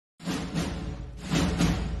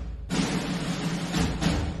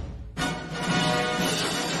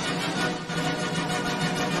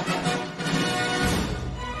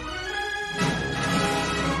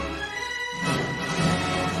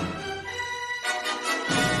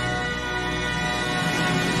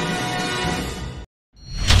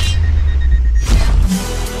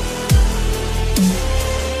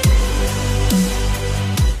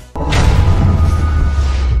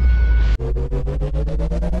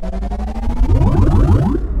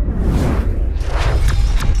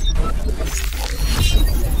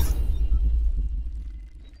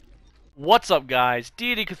What's up, guys?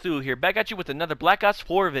 Deity Cthulhu here, back at you with another Black Ops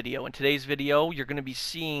 4 video. In today's video, you're going to be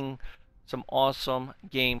seeing some awesome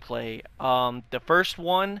gameplay. The first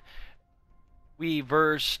one, we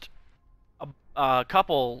versed a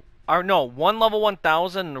couple, or no, one level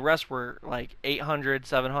 1000, and the rest were like 800,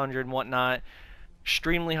 700, and whatnot.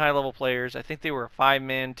 Extremely high level players. I think they were a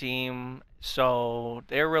 5-man team, so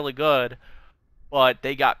they're really good, but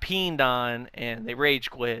they got peened on and they rage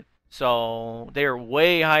quit. So they're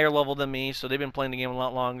way higher level than me, so they've been playing the game a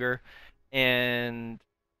lot longer. And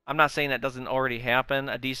I'm not saying that doesn't already happen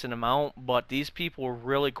a decent amount, but these people were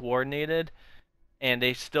really coordinated, and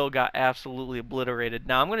they still got absolutely obliterated.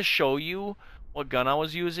 Now I'm going to show you what gun I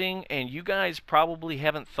was using, and you guys probably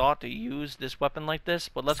haven't thought to use this weapon like this,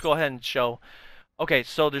 but let's go ahead and show. Okay,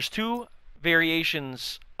 so there's two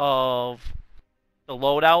variations of the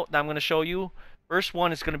loadout that I'm going to show you. First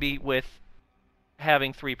one is going to be with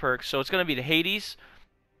having 3 perks. So it's going to be the Hades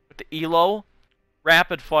with the Elo,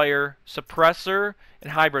 Rapid Fire, Suppressor,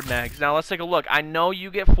 and Hybrid Mags. Now let's take a look. I know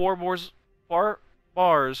you get 4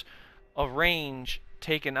 bars of range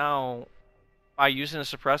taken out by using a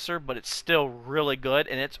suppressor, but it's still really good,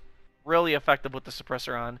 and it's really effective with the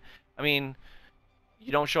suppressor on. I mean,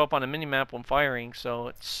 you don't show up on a minimap when firing, so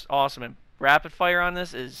it's awesome. And Rapid Fire on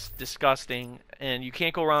this is disgusting, and you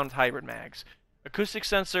can't go around with Hybrid Mags. Acoustic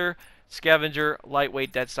Sensor, Scavenger,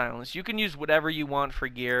 Lightweight, Dead Silence. You can use whatever you want for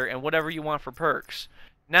gear and whatever you want for perks.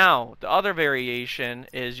 Now, the other variation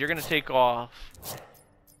is you're going to take off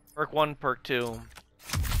Perk 1, Perk 2,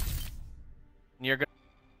 and you're going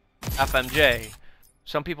to FMJ.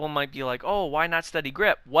 Some people might be like, oh, why not Steady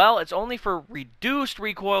Grip? Well, it's only for reduced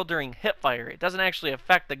recoil during hipfire. It doesn't actually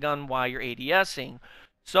affect the gun while you're ADSing.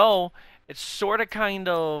 So, it's sort of kind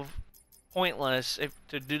of pointless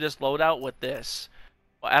to do this loadout with this.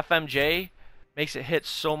 Well, FMJ makes it hit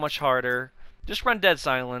so much harder. Just run Dead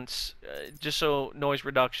Silence, just so noise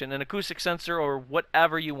reduction, an acoustic sensor or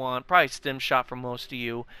whatever you want. Probably stim shot for most of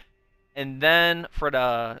you. And then for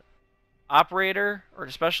the operator or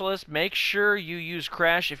the specialist, make sure you use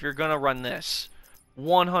Crash if you're gonna run this.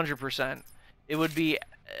 100%. It would be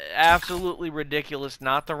absolutely ridiculous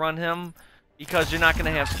not to run him, because you're not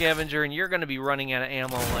gonna have Scavenger and you're gonna be running out of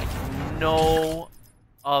ammo like no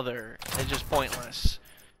other. It's just pointless.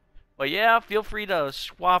 But yeah, feel free to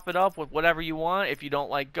swap it up with whatever you want. If you don't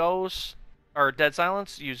like Ghost or Dead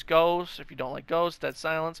Silence, use Ghost. If you don't like Ghost, Dead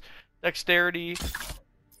Silence, Dexterity,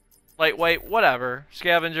 Lightweight, whatever,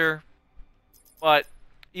 Scavenger. But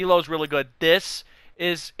Elo's really good. This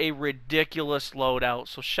is a ridiculous loadout.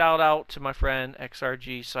 So shout out to my friend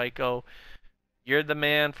XRG Psycho. You're the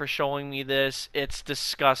man for showing me this. It's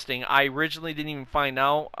disgusting. I originally didn't even find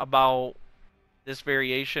out about this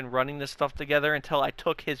variation, running this stuff together, until I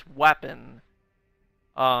took his weapon.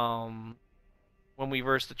 When we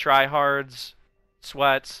versed the tryhards,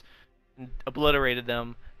 sweats, and obliterated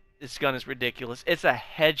them. This gun is ridiculous. It's a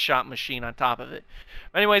headshot machine on top of it.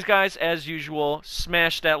 Anyways, guys, as usual,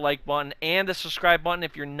 smash that like button and the subscribe button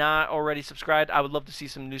if you're not already subscribed. I would love to see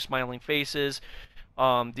some new smiling faces.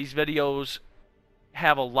 These videos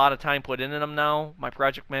have a lot of time put into them now. My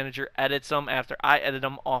project manager edits them after I edit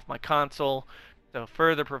them off my console to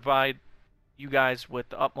further provide you guys with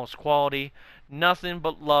the utmost quality. Nothing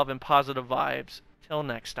but love and positive vibes. Till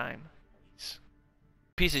next time. Peace.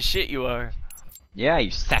 Piece of shit you are. Yeah,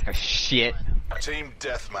 you sack of shit. Team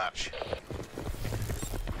deathmatch.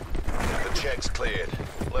 The check's cleared.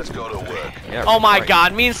 Let's go to work. Yeah, Oh my right.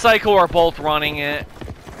 god, me and Psycho are both running it.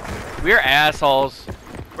 We're assholes.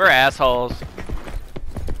 We're assholes.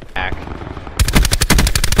 Back.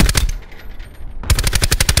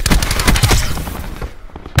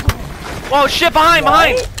 Whoa, shit,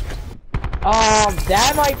 behind!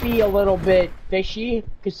 That might be a little bit fishy,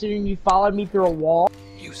 considering you followed me through a wall.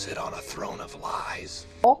 You sit on a throne of lies.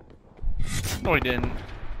 No, he didn't.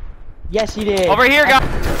 Yes, he did. Over here, guys!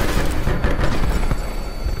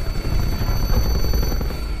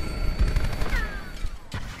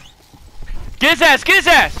 Get his ass! Get his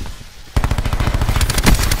ass!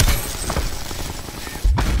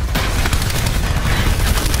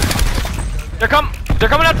 They're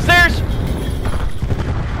coming up the stairs!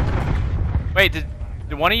 Wait, did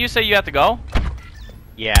one of you say you have to go?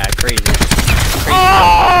 Yeah, crazy.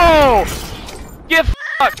 Oh! Get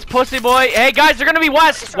fucked, pussy boy. Hey guys, they're gonna be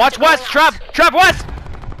west. Watch west, Trev west!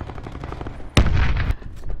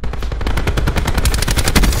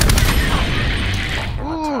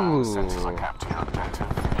 Ooh.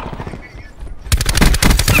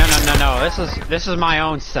 No. This is my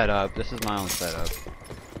own setup.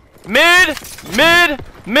 Mid!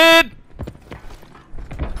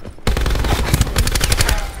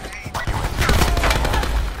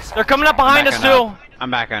 They're coming up behind us too.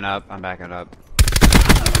 I'm backing up. I'm backing up.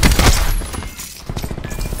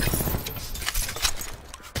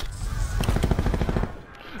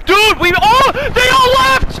 Dude, they all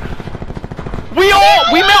left! We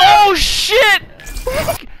met, oh shit!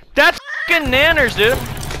 That's fucking nanners, dude.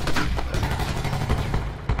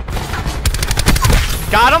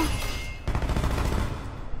 Got him.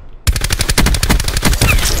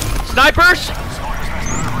 Snipers!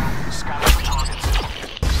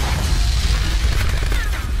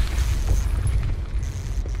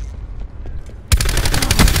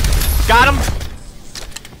 Got him!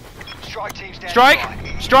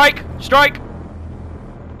 Strike!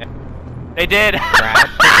 They did.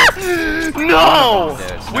 No!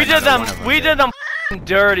 We did them f***ing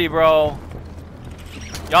dirty, bro.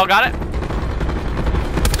 Y'all got it?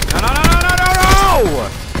 No!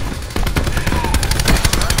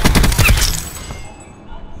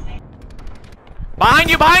 Behind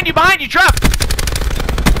you, Trev!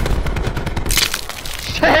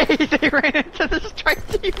 They ran into the strike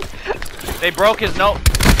team. They broke his note.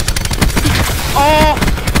 Oh!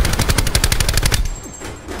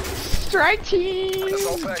 Strike team!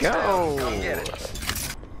 Go!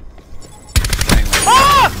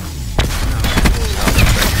 Ah!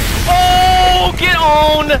 Oh! Get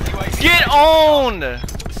on! Get on!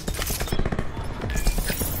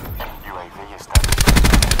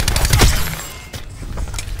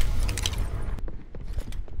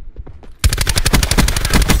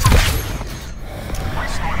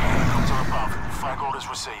 Flag orders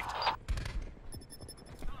received.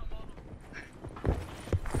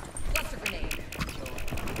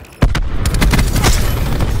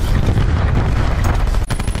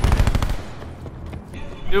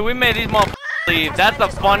 Dude, we made these motherfuckers leave. That's the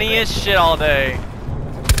funniest shit all day.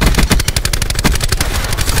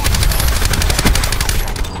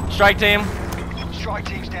 Strike team. Strike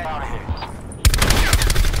team's down. Out of here.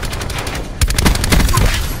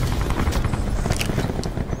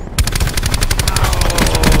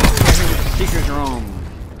 Seeker's room.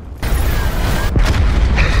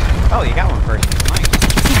 Oh, you got one first. Nice.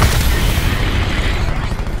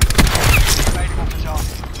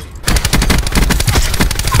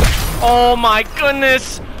 Oh my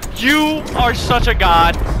goodness! You are such a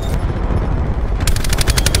god.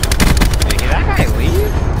 Did that guy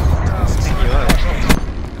leave? I think he was.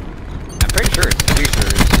 I'm pretty sure it's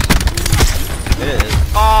Seekers. It is.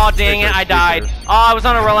 Oh dang it! I died. Oh, I was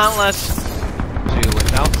on a relentless. Dude,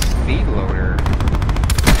 without speed loader.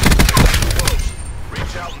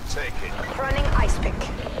 Reach out and take it. Running ice pick.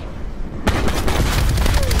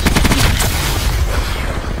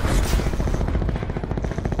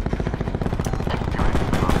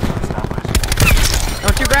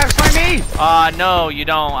 Don't you grab me? No, you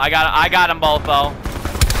don't. I got them both though.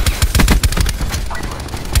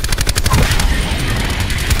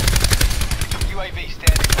 UAV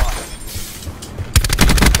standing by.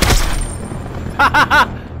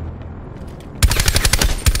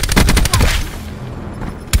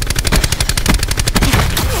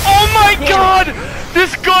 Oh my god!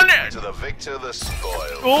 This gun! To the victor, the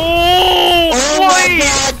spoil. Oh, my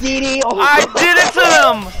god, Didi! Oh. I did it to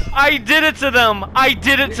them! I did it to them! I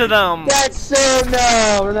did it to them! That's so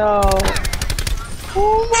no.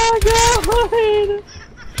 Oh my god!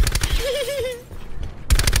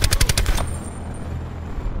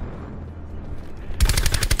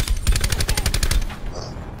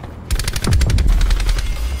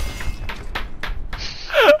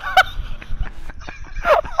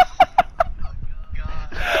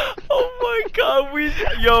 Oh my god,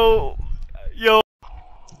 yo.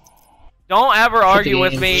 Don't ever argue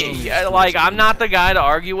with me. Like, I'm not the guy to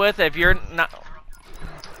argue with if you're not.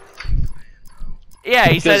 Yeah,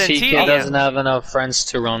 he said Because in he doesn't have enough friends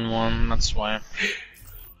to run one, that's why.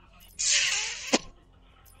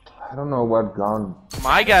 I don't know what gun.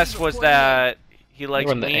 My guess was that he likes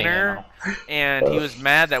Run the Wiener, and he was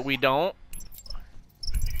mad that we don't.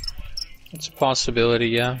 It's a possibility,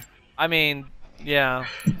 yeah. I mean, yeah.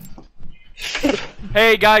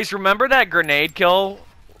 Hey guys, remember that grenade kill?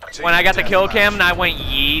 When I got the kill cam and I went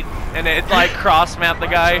yeet, and it like cross mapped the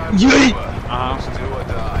guy? Yeet! Do or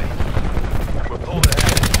die. We're pulled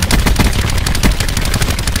ahead.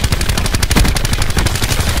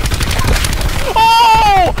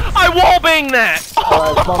 Oh! I wallbanged that!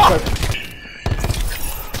 Alright, bumper.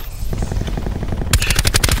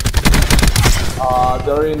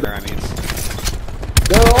 They're in there.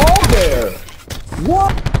 They're all there!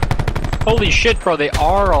 What? Holy shit, bro, they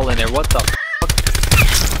are all in there, what the f?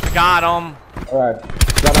 Got him. Alright,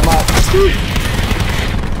 got him out.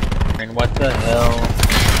 And what the hell?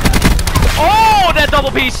 Oh, that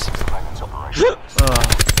double piece!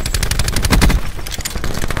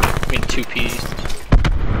 2P.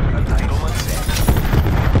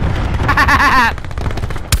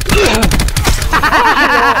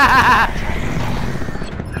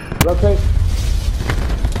 Rotate.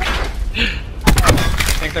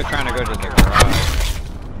 I think they're trying to go to the garage.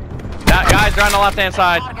 That guys are on the left-hand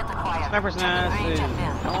side. Sniper's nest is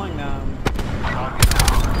calling them.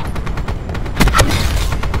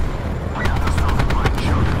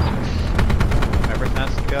 Sniper's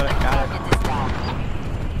nest, got it.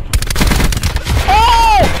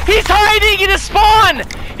 Oh! He's hiding in a spawn!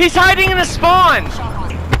 He's hiding in a spawn!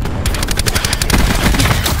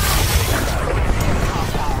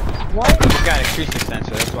 What? He's got acoustic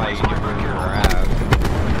sensor, that's why you knew where you were at.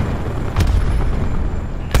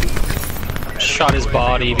 Shot his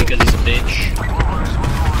body because he's a bitch.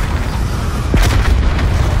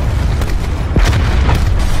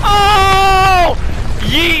 Oh!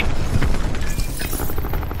 Yeet!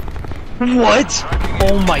 What?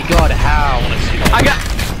 Oh my god, how? I wanna see that. I got...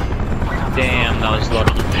 Damn, that was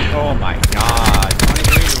lucky. Oh my god,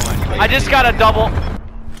 23 to 1. I just got a double.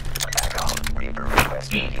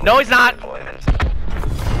 No, he's not.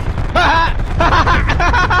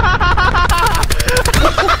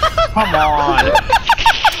 Come on.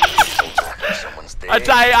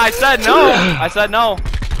 I said no. I said no.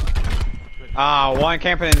 One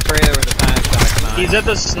camping in the trailer with a time shot. He's at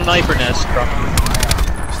the sniper nest, bro.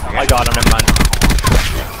 I got him, never mind.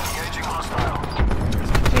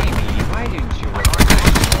 Jamie, why didn't you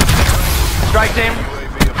Strike team.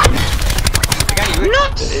 I got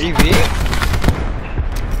you. AV?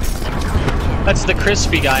 That's the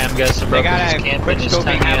crispy guy, I'm guessing, bro. They got a quick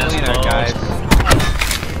scoping Javelina, guys.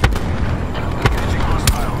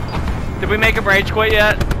 Did we make him rage quit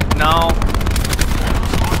yet? No.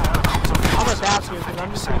 I'm about to, because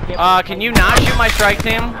I'm just gonna get Can you not shoot my strike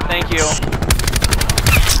team? Thank you.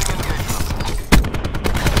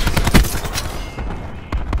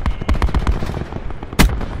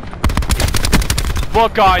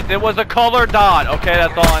 Look, guys, it was a color dot. Okay,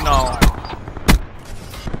 that's all I know.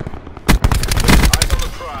 Eyes on the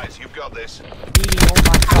prize. You've got this. Dee, oh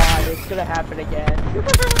my god, it's gonna happen again.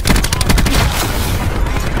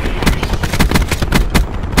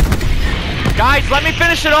 Guys, let me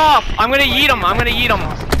finish it off. I'm gonna yeet him. I'm gonna yeet him.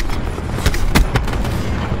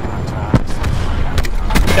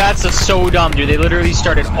 That's so dumb, dude. They literally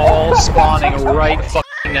started all spawning right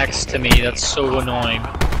fucking next to me. That's so annoying.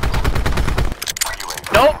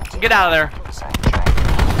 Nope. Get out of there.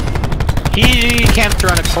 He camped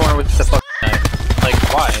around a corner with the fucking knife. Like,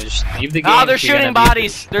 why? Just leave the game. Oh, they're if you're shooting gonna be-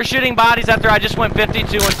 bodies. They're shooting bodies after I just went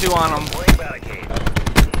 52 and 2 on them.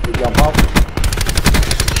 Jump up.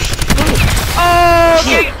 Oh,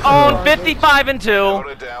 okay. Oh, 55 and 2. Without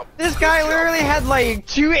a doubt. This guy literally had like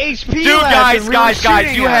 2 HP Dude, left guys, and we were guys,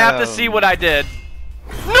 shooting you at have to him. see what I did.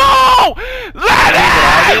 No! Let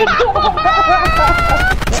it!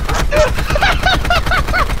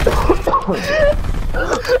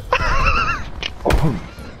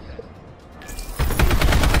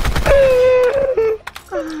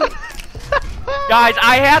 Guys,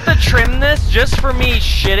 I have to trim this just for me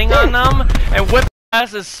shitting on them, and whip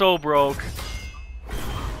ass is so broke.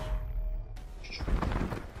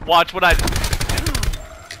 Watch what I do.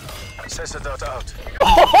 Sensor dot out.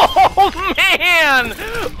 Oh man!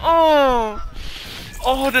 Oh!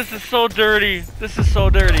 Oh, this is so dirty. This is so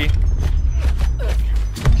dirty.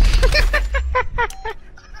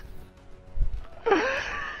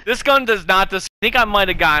 This gun does not I think I might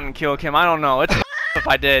have gotten kill cam. I don't know. It's if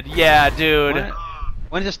I did. Yeah, dude.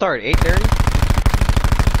 When does it start? 8:30?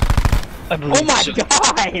 I believe Oh my so.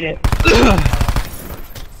 god!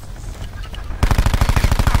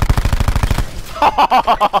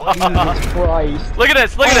 Jesus Christ. Look at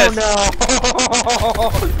this. Look at this. Oh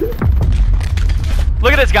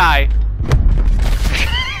Look at this guy.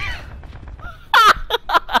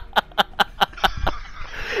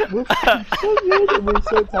 no! We're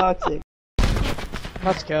so toxic.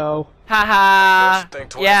 Let's go. Haha. Think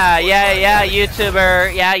twice Yeah, before yeah, trying yeah, that.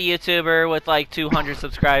 YouTuber. Yeah, YouTuber with like 200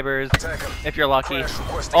 subscribers. Attack him. If you're lucky. Crash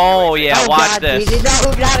requesting Oh UAV. yeah, Oh watch god, this. Jesus,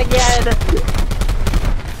 no, not again!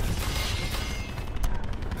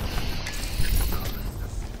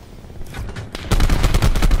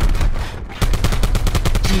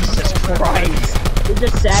 Jesus Christ. We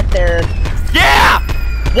just sat there. Yeah!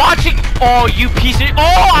 Watching. Oh, you piece of.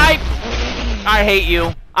 Oh, I hate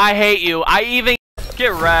you. I hate you. I even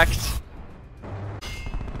get wrecked.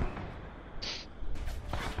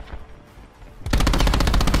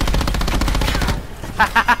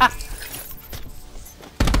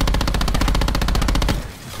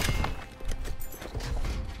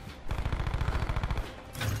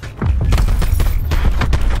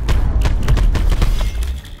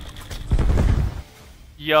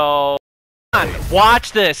 on,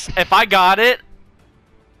 watch this. If I got it,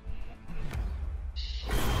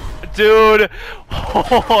 dude.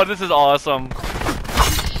 Oh, this is awesome.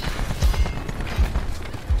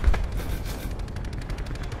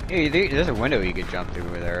 Hey, there's a window you could jump through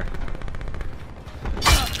over there.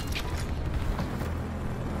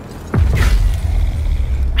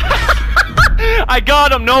 I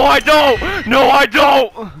got him. No, I don't. No, I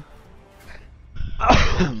don't.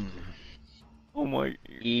 Oh my.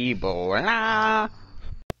 Ebola.